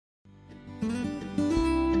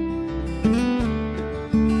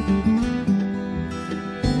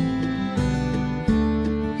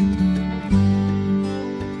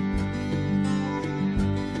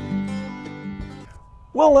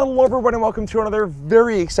Well, hello everyone and welcome to another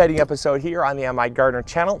very exciting episode here on the MIgardener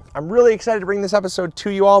channel. I'm really excited to bring this episode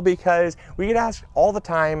to you all because we get asked all the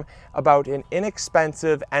time about an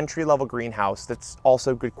inexpensive entry-level greenhouse that's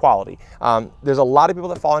also good quality. There's a lot of people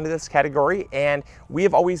that fall into this category, and we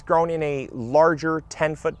have always grown in a larger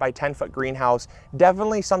 10-foot by 10-foot greenhouse.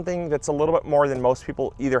 Definitely something that's a little bit more than most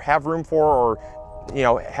people either have room for or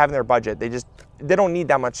have in their budget. They don't need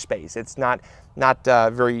that much space. It's not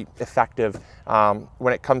very effective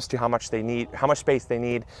when it comes to how much space they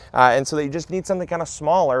need, and so they just need something kind of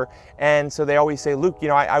smaller. And so they always say, Luke,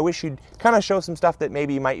 I wish you'd kind of show some stuff that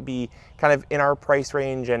maybe might be kind of in our price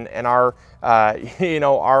range and our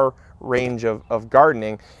our range of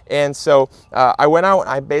gardening. And so I went out and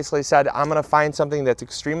I basically said, I'm going to find something that's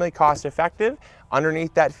extremely cost effective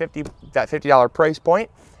underneath that $50 price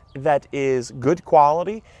point, that is good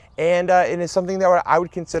quality, and it is something that I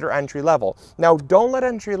would consider entry level. Now, don't let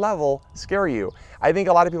entry level scare you. I think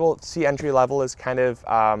a lot of people see entry level as kind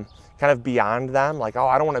of beyond them, like, oh,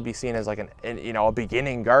 I don't want to be seen as like a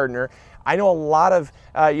beginning gardener. I know a lot of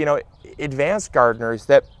advanced gardeners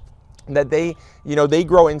that they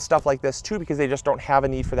grow in stuff like this too, because they just don't have a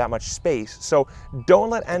need for that much space. So don't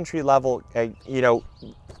let entry level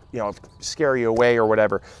scare you away or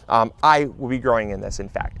whatever. I will be growing in this. In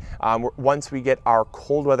fact, once we get our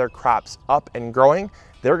cold weather crops up and growing,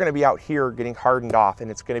 they're going to be out here getting hardened off,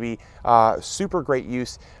 and it's going to be super great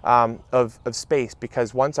use of space,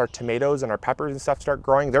 because once our tomatoes and our peppers and stuff start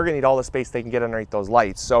growing, they're going to need all the space they can get underneath those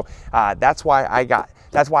lights. So that's why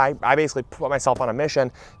I basically put myself on a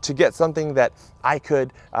mission to get something that I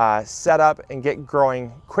could set up and get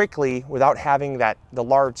growing quickly without having the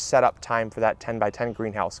large setup time for that 10 by 10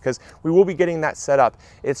 greenhouse, because we will be getting that set up.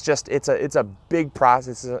 It's a big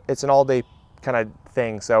process. It's an all-day kind of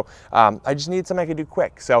thing. So I just need something I could do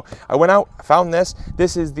quick. So I went out, found this.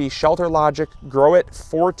 This is the Shelter Logic Grow It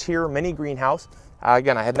 4-tier mini greenhouse.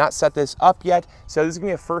 Again, I had not set this up yet, so this is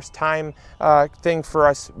gonna be a first time thing for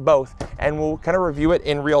us both, and we'll kind of review it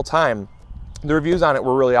in real time. The reviews on it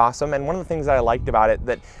were really awesome, and one of the things that I liked about it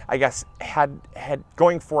that I guess had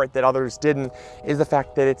going for it that others didn't is the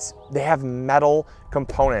fact that they have metal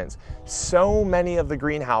components. So many of the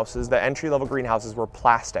greenhouses, the entry-level greenhouses, were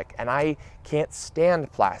plastic, and I can't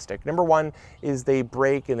stand plastic. Number one is they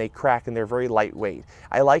break and they crack and they're very lightweight.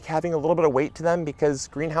 I like having a little bit of weight to them because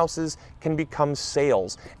greenhouses can become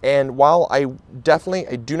sails. And while I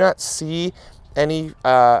do not see any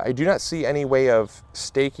way of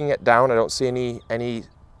staking it down. I don't see any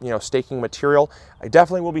staking material. I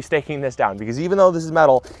definitely will be staking this down, because even though this is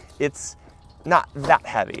metal, it's not that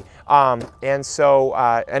heavy. And so,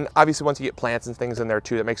 and obviously once you get plants and things in there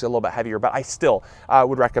too, that makes it a little bit heavier, but I still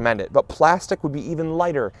would recommend it. But plastic would be even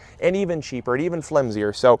lighter and even cheaper and even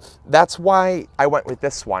flimsier. So that's why I went with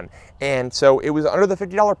this one. And so it was under the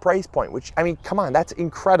 $50 price point, which, I mean, come on, that's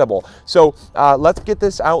incredible. So let's get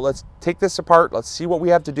this out. Let's take this apart. Let's see what we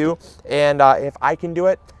have to do. And if I can do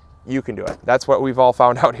it, you can do it. That's what we've all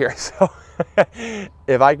found out here. So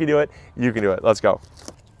if I can do it, you can do it. Let's go.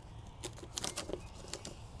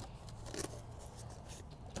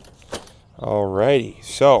 Alrighty,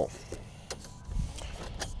 so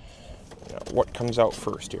what comes out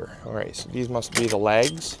first here? All right, so these must be the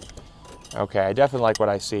legs. Okay, I definitely like what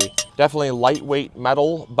I see. Definitely lightweight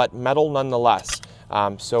metal, but metal nonetheless.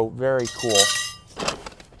 So very cool.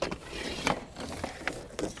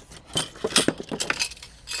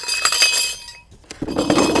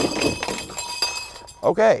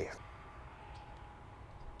 Okay.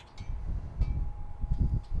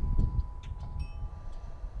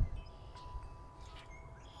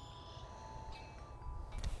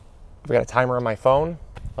 I've got a timer on my phone.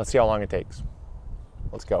 Let's see how long it takes.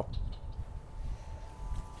 Let's go.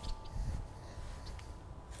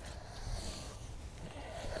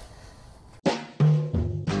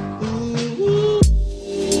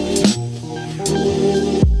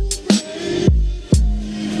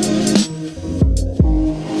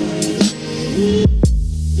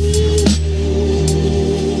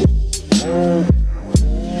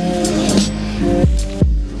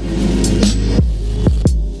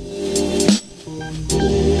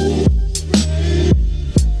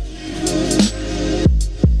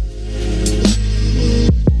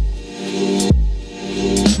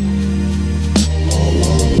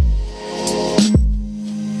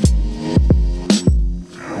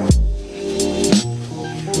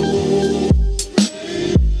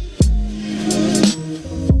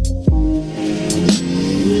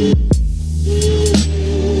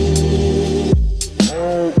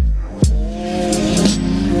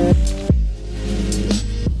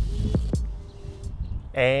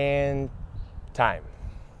 And time.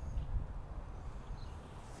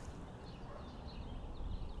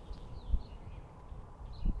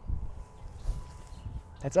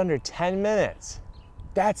 That's under 10 minutes.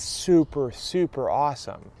 That's super, super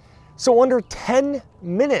awesome. So under 10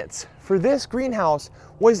 minutes for this greenhouse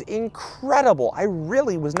was incredible. I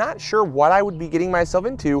really was not sure what I would be getting myself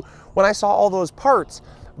into when I saw all those parts,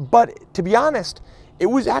 but to be honest, it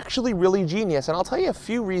was actually really genius, and I'll tell you a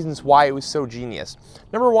few reasons why it was so genius.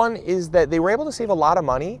 Number one is that they were able to save a lot of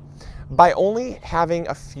money by only having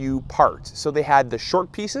a few parts. So they had the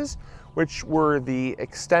short pieces, which were the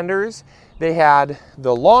extenders. They had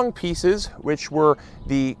the long pieces, which were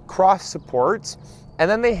the cross supports. And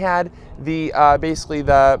then they had the basically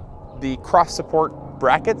the cross support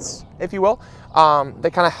brackets, if you will,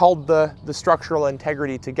 that kind of held the structural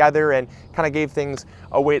integrity together and kind of gave things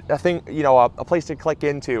a place to click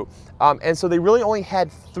into. And so they really only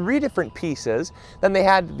had 3 different pieces. Then they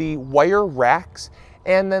had the wire racks,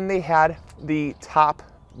 and then they had the top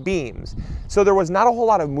beams. So there was not a whole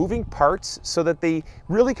lot of moving parts, so that they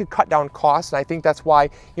really could cut down costs. And I think that's why,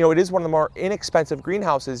 it is one of the more inexpensive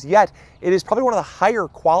greenhouses, yet it is probably one of the higher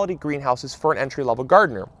quality greenhouses for an entry-level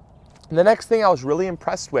gardener. And the next thing I was really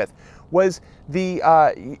impressed with was the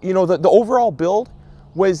overall build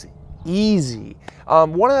was easy.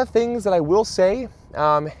 One of the things that I will say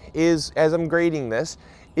is, as I'm grading this,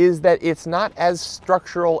 is that it's not as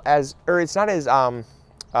structural as, or it's not as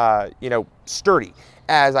sturdy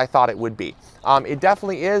as I thought it would be. It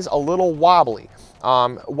definitely is a little wobbly,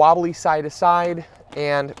 wobbly side to side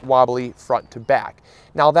and wobbly front to back.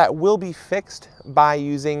 Now that will be fixed by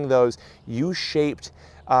using those U-shaped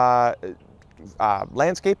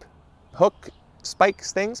landscape hook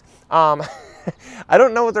spikes things. I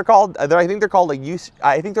don't know what they're called. I think they're called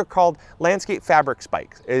I think they're called landscape fabric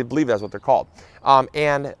spikes. I believe that's what they're called.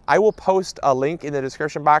 And I will post a link in the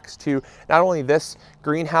description box to not only this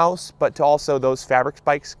greenhouse, but to also those fabric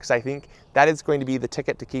spikes, because I think that is going to be the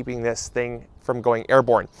ticket to keeping this thing from going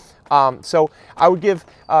airborne. So I would give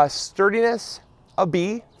sturdiness a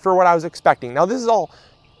B for what I was expecting. Now this is all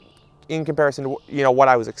in comparison to what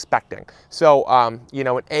I was expecting. So an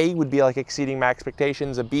A would be like exceeding my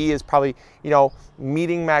expectations. A B is probably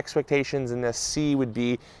meeting my expectations, and a C would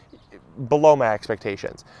be below my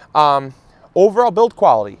expectations. Overall build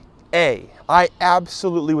quality, A. I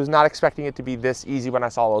absolutely was not expecting it to be this easy when I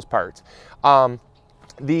saw those parts.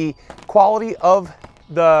 The quality of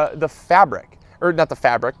the fabric, or not the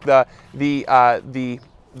fabric, the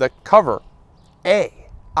cover, A.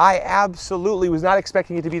 I absolutely was not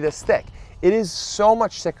expecting it to be this thick. It is so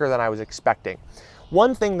much thicker than I was expecting.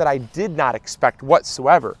 One thing that I did not expect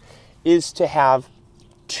whatsoever is to have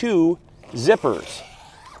 2 zippers.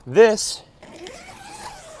 This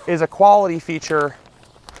is a quality feature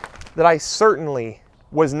that I certainly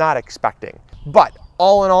was not expecting. But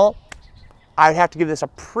all in all, I'd have to give this a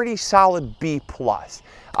pretty solid B+.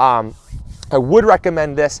 I would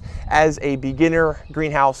recommend this as a beginner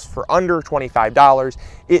greenhouse for under $25.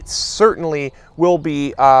 It certainly will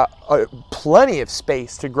be plenty of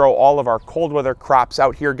space to grow all of our cold weather crops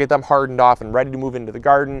out here, get them hardened off and ready to move into the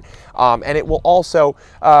garden. And it will also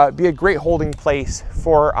be a great holding place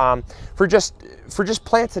for just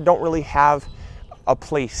plants that don't really have a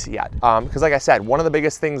place yet. Because like I said, one of the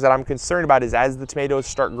biggest things that I'm concerned about is as the tomatoes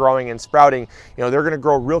start growing and sprouting, they're gonna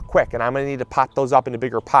grow real quick, and I'm gonna need to pot those up into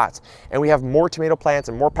bigger pots. And we have more tomato plants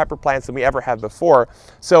and more pepper plants than we ever have before.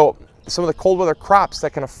 So some of the cold weather crops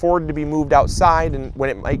that can afford to be moved outside, and when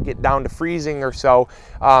it might get down to freezing or so,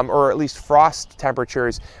 or at least frost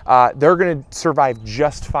temperatures, they're going to survive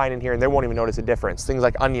just fine in here, and they won't even notice a difference. Things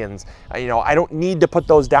like onions, I don't need to put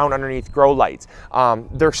those down underneath grow lights.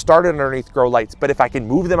 They're started underneath grow lights, but if I can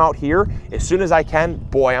move them out here as soon as I can,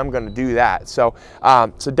 boy, I'm going to do that. So,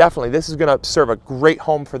 so definitely, this is going to serve a great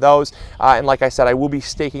home for those. And like I said, I will be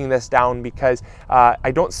staking this down because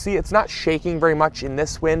I don't see it's not shaking very much in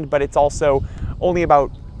this wind, but it's also only about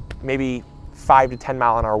maybe 5 to 10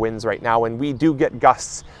 mile an hour winds right now, and we do get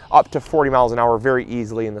gusts up to 40 miles an hour very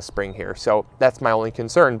easily in the spring here. So that's my only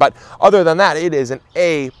concern. But other than that, it is an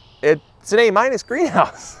A. It's an A-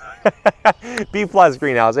 greenhouse. B+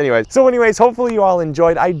 greenhouse. Anyways, hopefully you all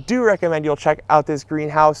enjoyed. I do recommend you'll check out this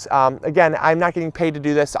greenhouse. Again, I'm not getting paid to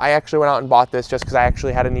do this. I actually went out and bought this just because I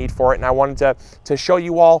actually had a need for it, and I wanted to show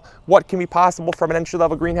you all what can be possible from an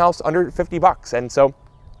entry-level greenhouse under 50 bucks. And so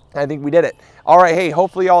I think we did it. All right, hey,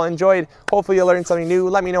 hopefully you all enjoyed. Hopefully you learned something new.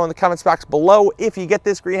 Let me know in the comments box below if you get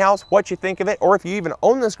this greenhouse, what you think of it, or if you even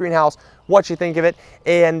own this greenhouse, what you think of it,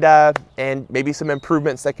 and maybe some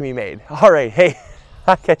improvements that can be made. All right, hey,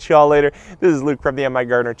 I'll catch you all later. This is Luke from the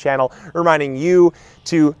MIgardener channel, reminding you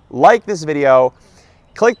to like this video,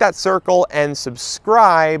 click that circle, and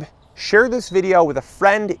subscribe. Share this video with a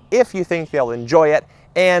friend if you think they'll enjoy it,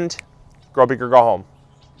 and grow big or go home.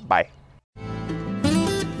 Bye.